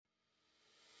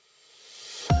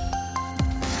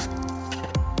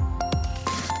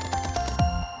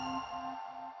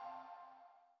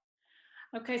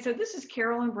Okay, so this is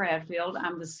Carolyn Bradfield.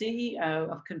 I'm the CEO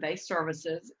of Convey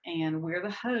Services, and we're the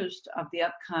host of the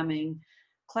upcoming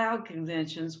Cloud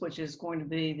Conventions, which is going to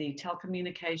be the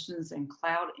telecommunications and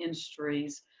cloud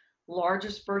industry's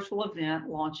largest virtual event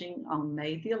launching on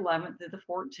May the 11th through the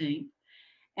 14th.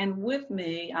 And with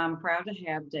me, I'm proud to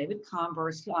have David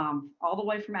Converse, all the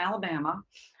way from Alabama,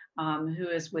 who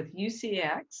is with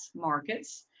UCX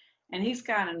Markets. And he's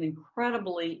got an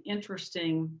incredibly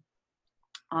interesting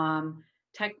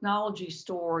technology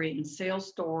story and sales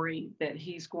story that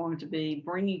he's going to be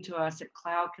bringing to us at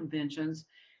Cloud Conventions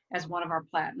as one of our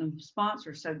platinum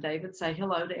sponsors. So David, say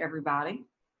hello to everybody.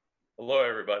 Hello,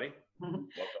 everybody. Welcome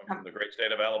from the great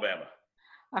state of Alabama.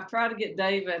 I've tried to get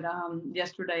David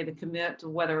yesterday to commit to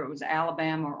whether it was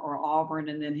Alabama or Auburn,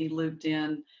 and then he looped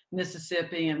in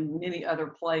Mississippi and many other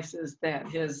places that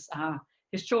his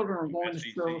children are going SEC, to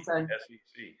school. So,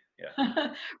 SEC,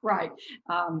 yeah. Right.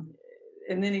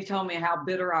 And then he told me how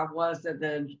bitter I was that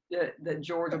the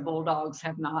Georgia Bulldogs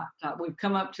have not. We've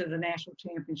come up to the national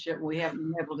championship. We haven't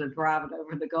been able to drive it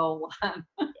over the goal line.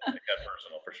 It got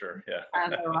personal for sure. Yeah. I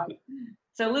know, right?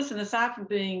 So listen, aside from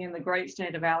being in the great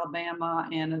state of Alabama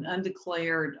and an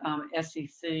undeclared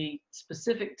SEC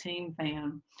specific team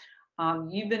fan,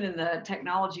 you've been in the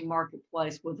technology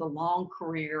marketplace with a long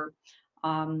career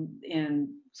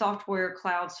in software,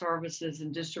 cloud services,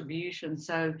 and distribution.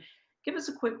 So give us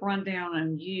a quick rundown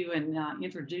on you and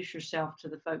introduce yourself to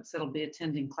the folks that'll be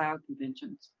attending Cloud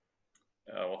Conventions.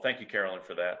 Well, thank you, Carolyn,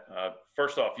 for that.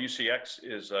 First off, UCX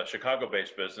is a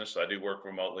Chicago-based business. I do work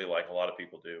remotely like a lot of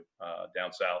people do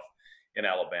down south in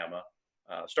Alabama.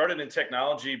 Started in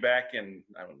technology back in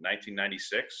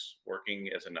 1996, working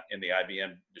in the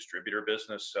IBM distributor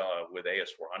business with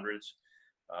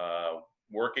AS400s,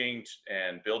 working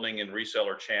and building in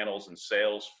reseller channels and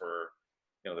sales for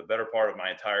the better part of my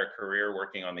entire career,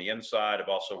 working on the inside. I've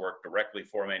also worked directly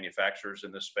for manufacturers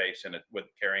in this space and with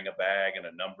carrying a bag and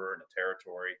a number and a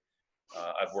territory.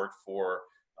 I've worked for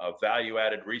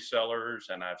value-added resellers,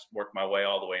 and I've worked my way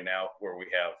all the way now where we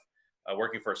have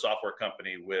working for a software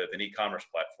company with an e-commerce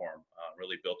platform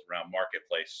really built around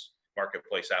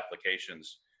marketplace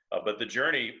applications. But the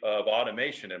journey of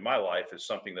automation in my life is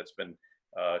something that's been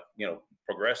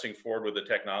progressing forward with the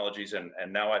technologies. And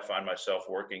now I find myself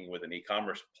working with an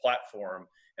e-commerce platform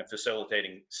and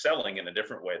facilitating selling in a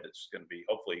different way that's going to be,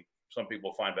 hopefully, some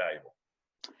people find valuable.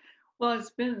 Well,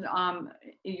 it's been,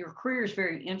 your career is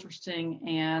very interesting.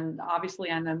 And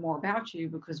obviously I know more about you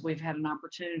because we've had an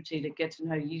opportunity to get to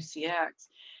know UCX.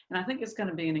 And I think it's going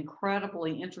to be an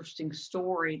incredibly interesting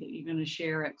story that you're going to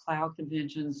share at Cloud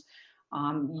Conventions.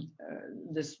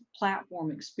 This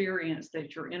platform experience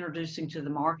that you're introducing to the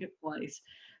marketplace.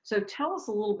 So tell us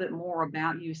a little bit more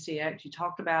about UCX. You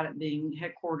talked about it being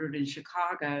headquartered in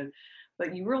Chicago,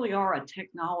 but you really are a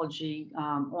technology,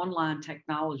 online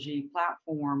technology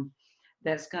platform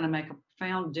that's going to make a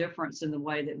profound difference in the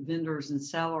way that vendors and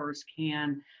sellers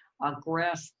can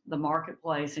aggress the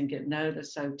marketplace and get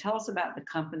noticed. So tell us about the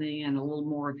company and a little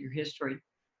more of your history.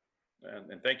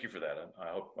 And thank you for that. I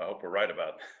hope we're right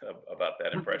about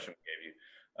that impression we gave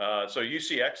you. So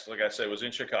UCX, like I said, was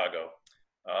in Chicago.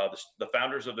 The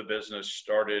founders of the business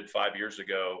started 5 years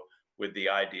ago with the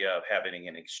idea of having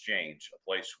an exchange, a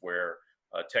place where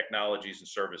technologies and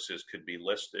services could be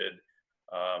listed.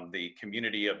 The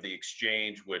community of the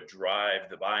exchange would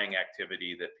drive the buying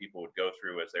activity that people would go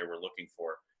through as they were looking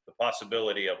for the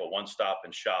possibility of a one-stop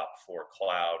and shop for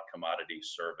cloud,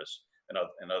 commodities, service, and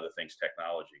other things,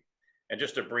 technology. And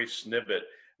just a brief snippet,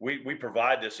 we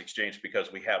provide this exchange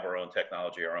because we have our own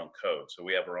technology, our own code. So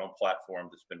we have our own platform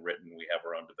that's been written. We have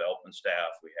our own development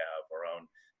staff. We have our own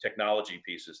technology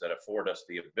pieces that afford us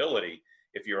the ability,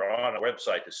 if you're on a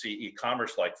website, to see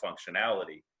e-commerce-like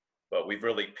functionality. But we've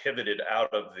really pivoted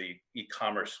out of the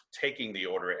e-commerce, taking the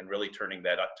order and really turning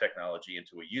that technology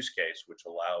into a use case, which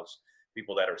allows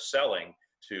people that are selling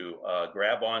to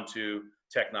grab onto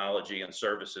technology and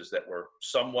services that were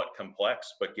somewhat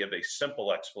complex, but give a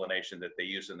simple explanation that they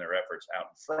use in their efforts out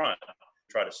in front to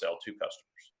try to sell to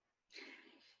customers.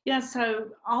 Yeah, so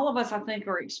all of us, I think,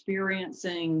 are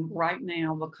experiencing right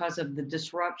now, because of the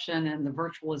disruption and the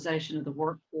virtualization of the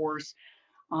workforce,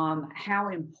 how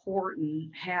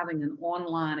important having an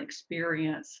online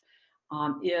experience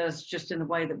is just in the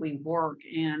way that we work.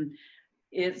 And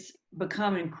it's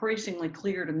become increasingly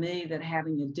clear to me that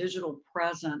having a digital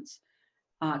presence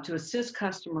to assist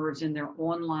customers in their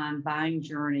online buying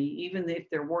journey, even if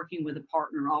they're working with a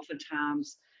partner,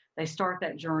 oftentimes they start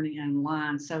that journey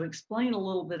online. So explain a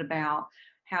little bit about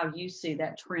how you see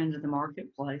that trend in the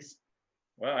marketplace.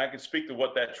 Well, I can speak to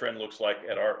what that trend looks like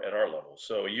at our level.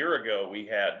 So a year ago, we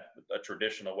had a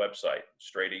traditional website,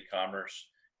 straight e-commerce.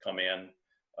 come in,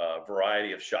 a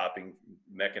variety of shopping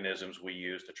mechanisms we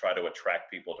use to try to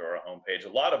attract people to our homepage. A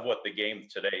lot of what the game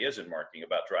today is in marketing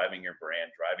about driving your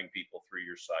brand, driving people through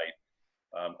your site,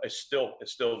 is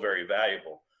still very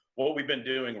valuable. What we've been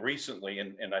doing recently,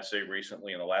 and I say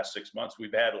recently in the last 6 months,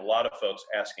 we've had a lot of folks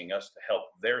asking us to help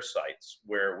their sites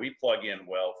where we plug in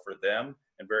well for them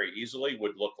and very easily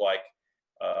would look like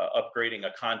upgrading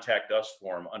a contact us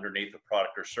form underneath a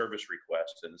product or service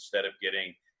request. And instead of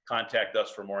getting contact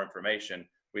us for more information,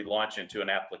 we launch into an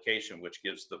application which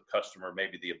gives the customer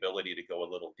maybe the ability to go a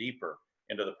little deeper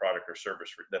into the product or service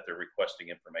that they're requesting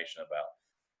information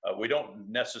about. We don't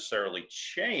necessarily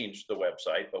change the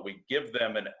website, but we give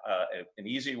them an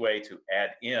easy way to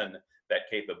add in that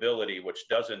capability, which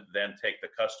doesn't then take the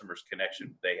customer's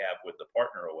connection they have with the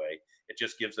partner away. It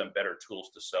just gives them better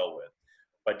tools to sell with.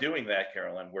 By doing that,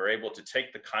 Carolyn, we're able to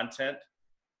take the content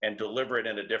and deliver it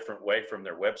in a different way from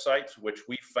their websites, which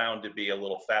we found to be a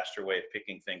little faster way of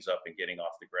picking things up and getting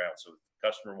off the ground. So if the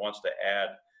customer wants to add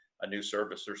a new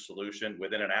service or solution,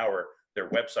 within an hour, their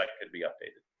website could be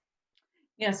updated.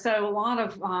 Yeah, so a lot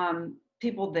of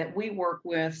people that we work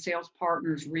with, sales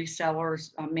partners, resellers,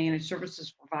 managed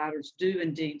services providers, do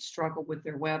indeed struggle with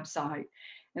their website.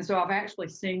 And so I've actually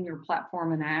seen your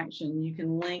platform in action. You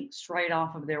can link straight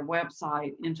off of their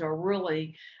website into a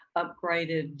really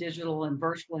upgraded digital and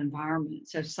virtual environment,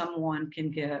 so someone can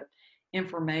get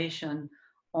information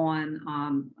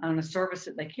on a service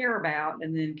that they care about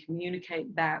and then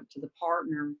communicate back to the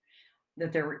partner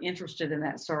that they're interested in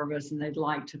that service and they'd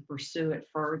like to pursue it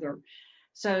further.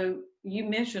 So you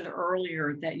mentioned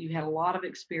earlier that you had a lot of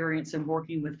experience in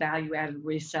working with value-added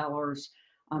resellers,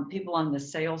 people on the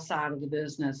sales side of the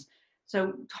business.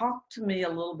 So talk to me a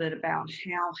little bit about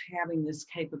how having this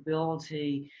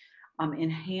capability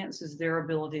enhances their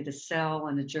ability to sell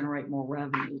and to generate more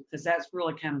revenue, because that's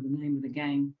really kind of the name of the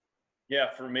game. Yeah,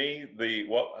 for me,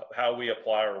 how we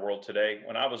apply our world today,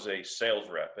 when I was a sales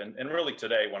rep, and really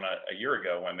today, a year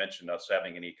ago, I mentioned us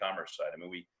having an e-commerce site. I mean,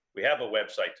 we have a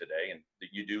website today, and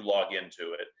you do log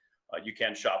into it. You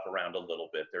can shop around a little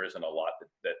bit. There isn't a lot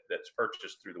that's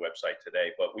purchased through the website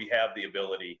today, but we have the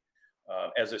ability,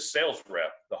 as a sales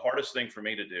rep, the hardest thing for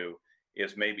me to do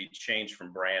is maybe change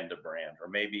from brand to brand, or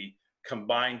maybe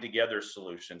combine together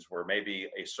solutions where maybe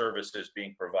a service is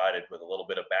being provided with a little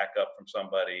bit of backup from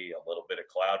somebody, a little bit of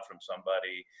cloud from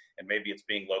somebody, and maybe it's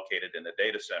being located in a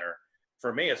data center.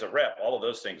 For me as a rep, all of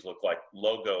those things look like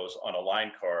logos on a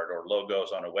line card or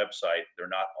logos on a website. They're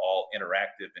not all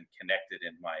interactive and connected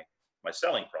in my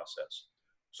selling process.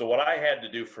 So what I had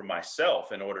to do for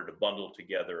myself in order to bundle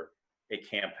together a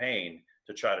campaign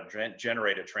to try to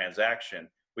generate a transaction,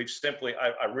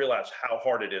 I realized how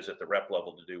hard it is at the rep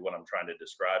level to do what I'm trying to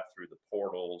describe through the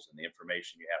portals and the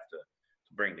information you have to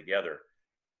bring together.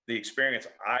 The experience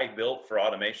I built for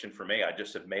automation for me, I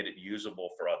just have made it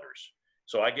usable for others.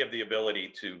 So I give the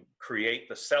ability to create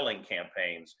the selling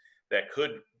campaigns that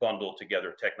could bundle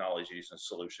together technologies and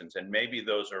solutions. And maybe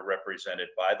those are represented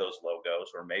by those logos,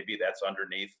 or maybe that's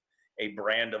underneath a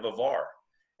brand of a VAR.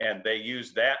 And they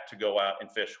use that to go out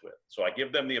and fish with. So I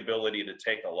give them the ability to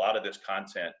take a lot of this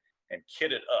content and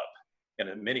kit it up in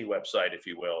a mini website, if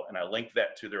you will, and I link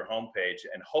that to their homepage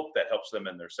and hope that helps them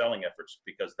in their selling efforts,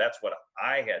 because that's what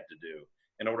I had to do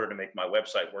in order to make my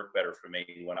website work better for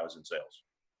me when I was in sales.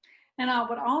 And I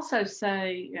would also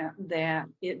say that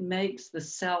it makes the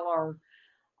seller,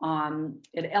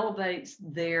 it elevates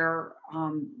their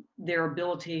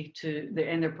ability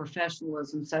and their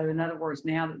professionalism. So in other words,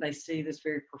 now that they see this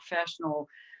very professional,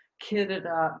 kitted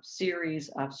up series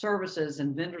of services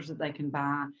and vendors that they can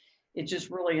buy, it just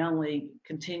really only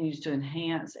continues to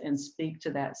enhance and speak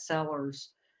to that seller's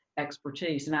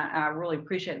expertise. And I really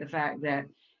appreciate the fact that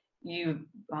you've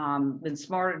been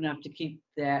smart enough to keep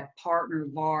that partner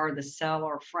VAR, the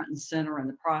seller, front and center in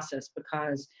the process,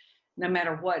 because no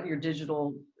matter what your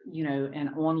digital, and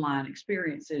online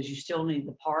experience is, you still need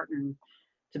the partner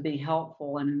to be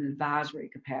helpful in an advisory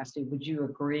capacity. Would you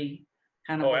agree?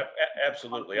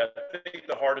 Absolutely. I think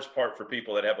the hardest part for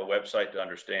people that have a website to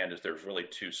understand is there's really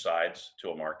two sides to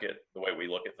a market, the way we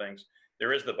look at things.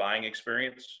 There is the buying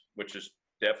experience, which is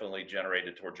definitely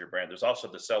generated towards your brand. There's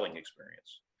also the selling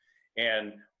experience.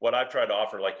 And what I've tried to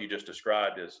offer, like you just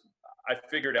described, is I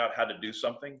figured out how to do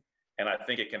something, and I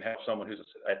think it can help someone who's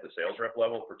at the sales rep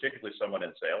level, particularly someone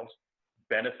in sales,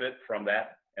 benefit from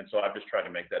that. And so I've just tried to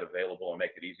make that available and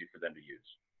make it easy for them to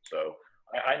use. So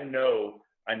I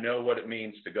know what it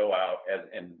means to go out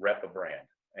and rep a brand,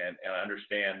 and I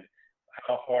understand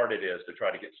how hard it is to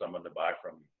try to get someone to buy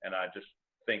from you. And I just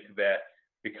think that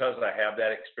because I have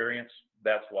that experience,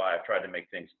 that's why I've tried to make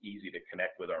things easy to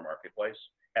connect with our marketplace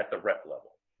at the rep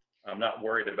level. I'm not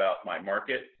worried about my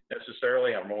market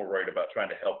necessarily. I'm more worried about trying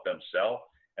to help them sell.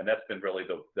 And that's been really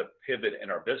the pivot in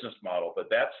our business model. But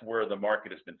that's where the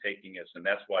market has been taking us. And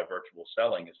that's why virtual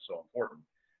selling is so important.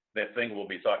 That thing we'll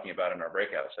be talking about in our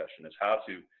breakout session is how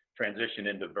to transition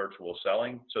into virtual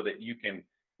selling so that you can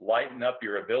lighten up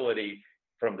your ability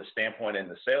from the standpoint in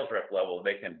the sales rep level.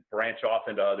 They can branch off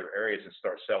into other areas and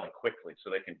start selling quickly so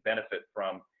they can benefit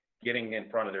from getting in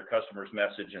front of their customers'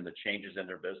 message and the changes in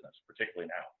their business, particularly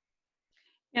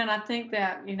now. And I think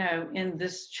that, in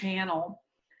this channel,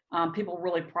 people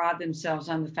really pride themselves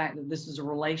on the fact that this is a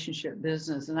relationship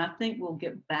business. And I think we'll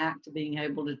get back to being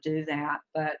able to do that.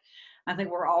 But I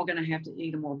think we're all going to have to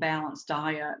eat a more balanced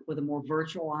diet with a more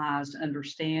virtualized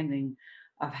understanding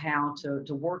of how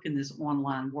to work in this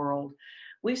online world.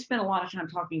 We've spent a lot of time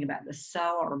talking about the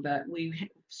seller, but we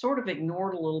sort of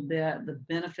ignored a little bit the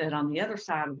benefit on the other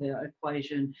side of the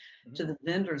equation to the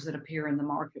vendors that appear in the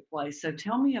marketplace. So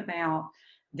tell me about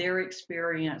their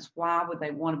experience. Why would they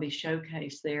want to be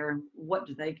showcased there, and what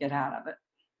do they get out of it?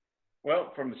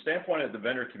 Well, from the standpoint of the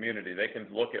vendor community, they can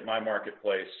look at my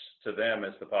marketplace to them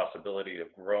as the possibility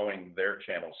of growing their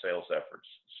channel sales efforts.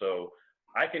 So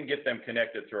I can get them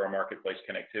connected through our marketplace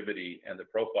connectivity, and the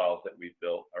profiles that we've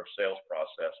built. Our sales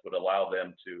process would allow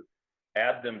them to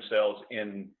add themselves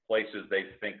in places they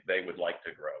think they would like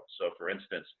to grow. So for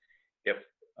instance, if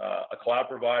a cloud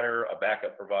provider, a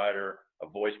backup provider, a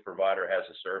voice provider has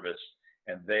a service,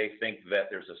 and they think that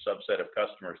there's a subset of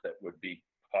customers that would be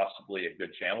possibly a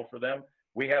good channel for them,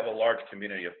 we have a large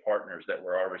community of partners that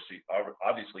we're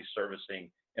obviously servicing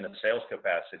in a sales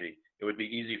capacity. It would be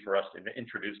easy for us to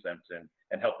introduce them to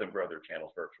and help them grow their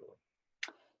channels virtually.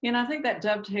 And I think that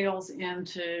dovetails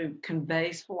into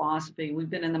Convey's philosophy. We've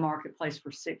been in the marketplace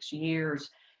for 6 years,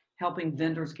 helping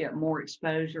vendors get more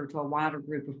exposure to a wider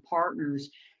group of partners.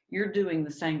 You're doing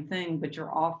the same thing, but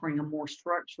you're offering a more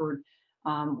structured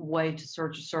way to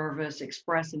search a service,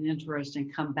 express an interest,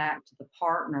 and come back to the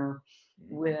partner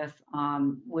with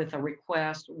a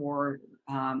request or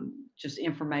just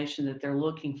information that they're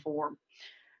looking for.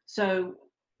 So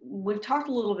we've talked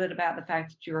a little bit about the fact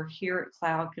that you're here at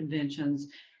cloud conventions,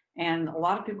 and a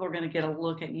lot of people are going to get a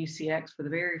look at UCX for the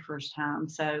very first time.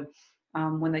 So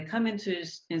when they come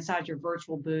inside your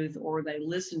virtual booth or they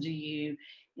listen to you,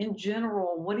 in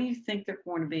general, what do you think they're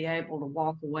going to be able to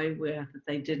walk away with that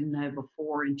they didn't know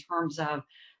before, in terms of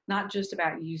not just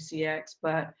about UCX,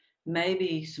 but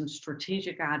maybe some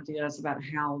strategic ideas about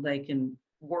how they can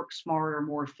work smarter,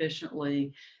 more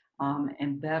efficiently,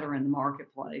 and better in the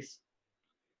marketplace?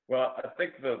 Well, I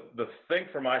think the thing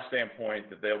from my standpoint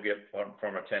that they'll get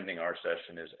from attending our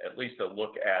session is at least a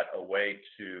look at a way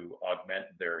to augment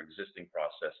their existing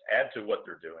process, add to what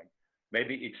they're doing,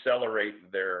 maybe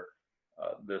accelerate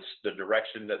the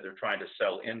direction that they're trying to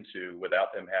sell into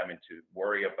without them having to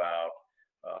worry about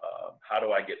how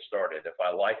do I get started. If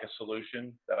I like a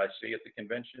solution that I see at the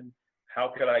convention,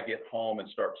 how could I get home and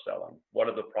start selling? What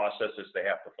are the processes they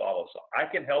have to follow? So I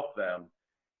can help them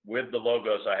with the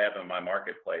logos I have in my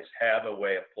marketplace, have a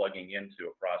way of plugging into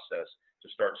a process to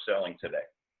start selling today.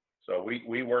 So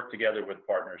we work together with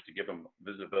partners to give them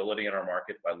visibility in our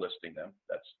market by listing them.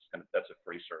 That's a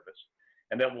free service.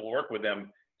 And then we'll work with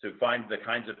them to find the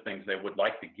kinds of things they would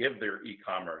like to give their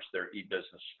e-commerce, their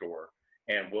e-business store.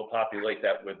 And we'll populate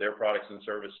that with their products and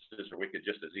services, or we could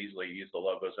just as easily use the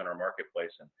logos in our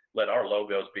marketplace and let our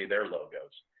logos be their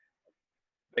logos.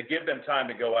 They give them time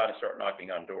to go out and start knocking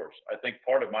on doors. I think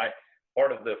part of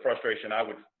the frustration I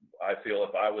feel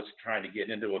if I was trying to get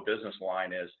into a business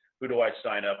line is, who do I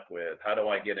sign up with? How do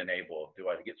I get enabled? Do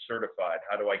I get certified?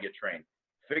 How do I get trained?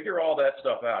 Figure all that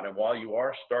stuff out. And while you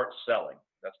are, start selling.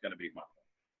 That's going to be my point.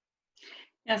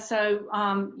 Yeah, so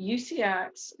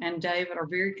UCX and David are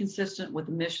very consistent with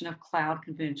the mission of cloud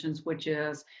conventions, which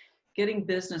is getting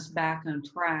business back on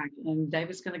track. And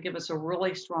David's going to give us a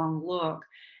really strong look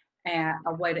at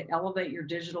a way to elevate your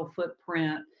digital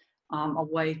footprint, a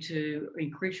way to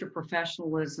increase your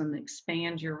professionalism,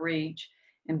 expand your reach,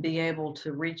 and be able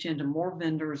to reach into more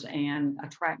vendors and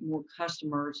attract more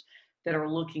customers that are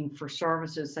looking for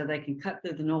services so they can cut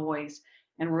through the noise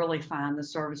and really find the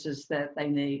services that they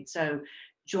need. So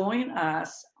join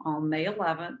us on May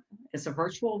 11th. It's a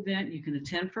virtual event. You can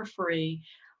attend for free.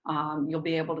 You'll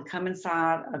be able to come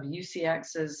inside of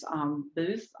UCX's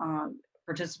booth,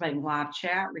 participate in live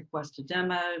chat, request a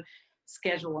demo,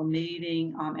 schedule a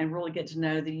meeting, and really get to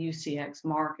know the UCX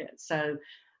market. So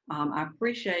I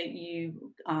appreciate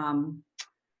you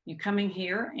coming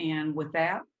here. And with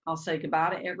that, I'll say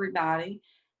goodbye to everybody,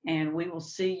 and we will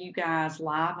see you guys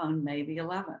live on May the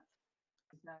 11th.